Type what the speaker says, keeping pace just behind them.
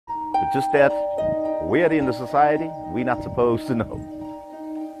just that where in the society, we're not supposed to know.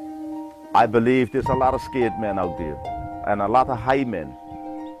 I believe there's a lot of scared men out there, and a lot of high men,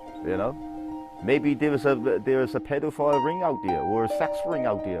 you know. Maybe there is a pedophile ring out there, or a sex ring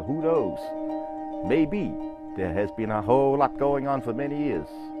out there, who knows? Maybe there has been a whole lot going on for many years.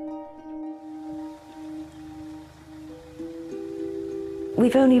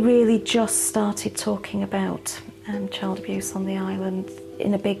 We've only really just started talking about child abuse on the island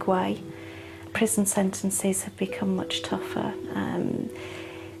in a big way. Prison sentences have become much tougher.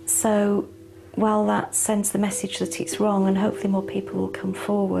 So while that sends the message that it's wrong and hopefully more people will come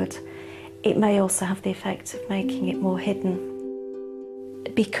forward, it may also have the effect of making it more hidden.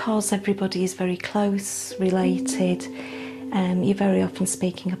 Because everybody is very close, related, you're very often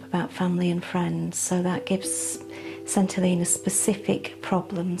speaking up about family and friends, so that gives St Helena specific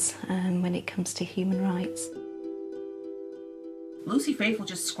problems when it comes to human rights. Lucy Faithful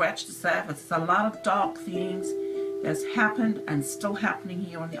just scratched the surface. There's a lot of dark things that's happened and still happening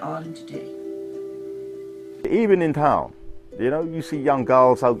here on the island today. Even in town, you know, you see young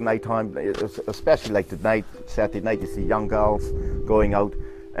girls out nighttime, especially like tonight, Saturday night, you see young girls going out,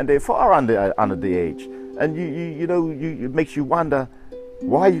 and they're far under the age. And you know, it makes you wonder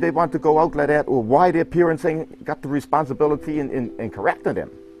why they want to go out like that, or why their parents ain't got the responsibility in correcting them.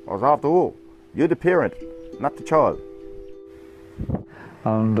 Because after all, you're the parent, not the child.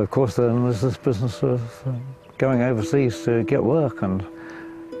 And of course then there's this business of going overseas to get work and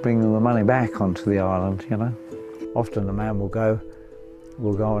bringing the money back onto the island, you know. Often the man will go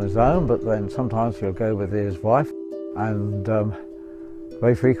on his own, but then sometimes he'll go with his wife, and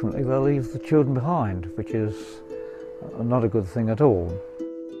very frequently they'll leave the children behind, which is not a good thing at all.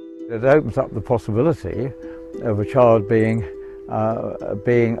 It opens up the possibility of a child being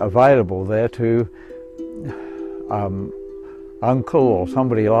available there to uncle or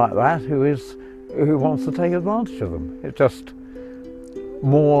somebody like that who wants to take advantage of them. It's just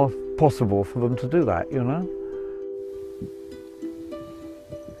more possible for them to do that, you know.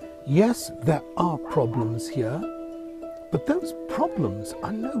 Yes, there are problems here, but those problems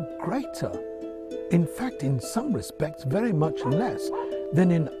are no greater. In fact, in some respects, very much less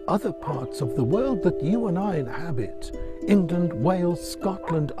than in other parts of the world that you and I inhabit. England, Wales,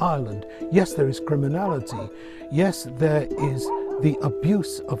 Scotland, Ireland. Yes, there is criminality. Yes, there is the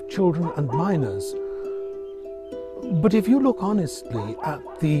abuse of children and minors. But if you look honestly at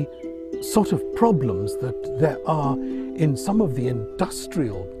the sort of problems that there are in some of the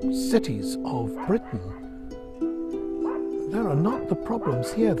industrial cities of Britain, there are not the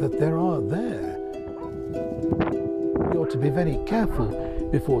problems here that there are there. We ought to be very careful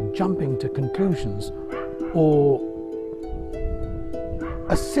before jumping to conclusions or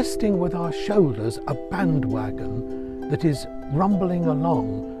assisting with our shoulders a bandwagon that is rumbling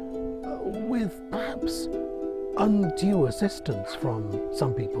along with perhaps undue assistance from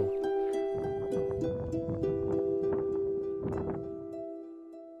some people.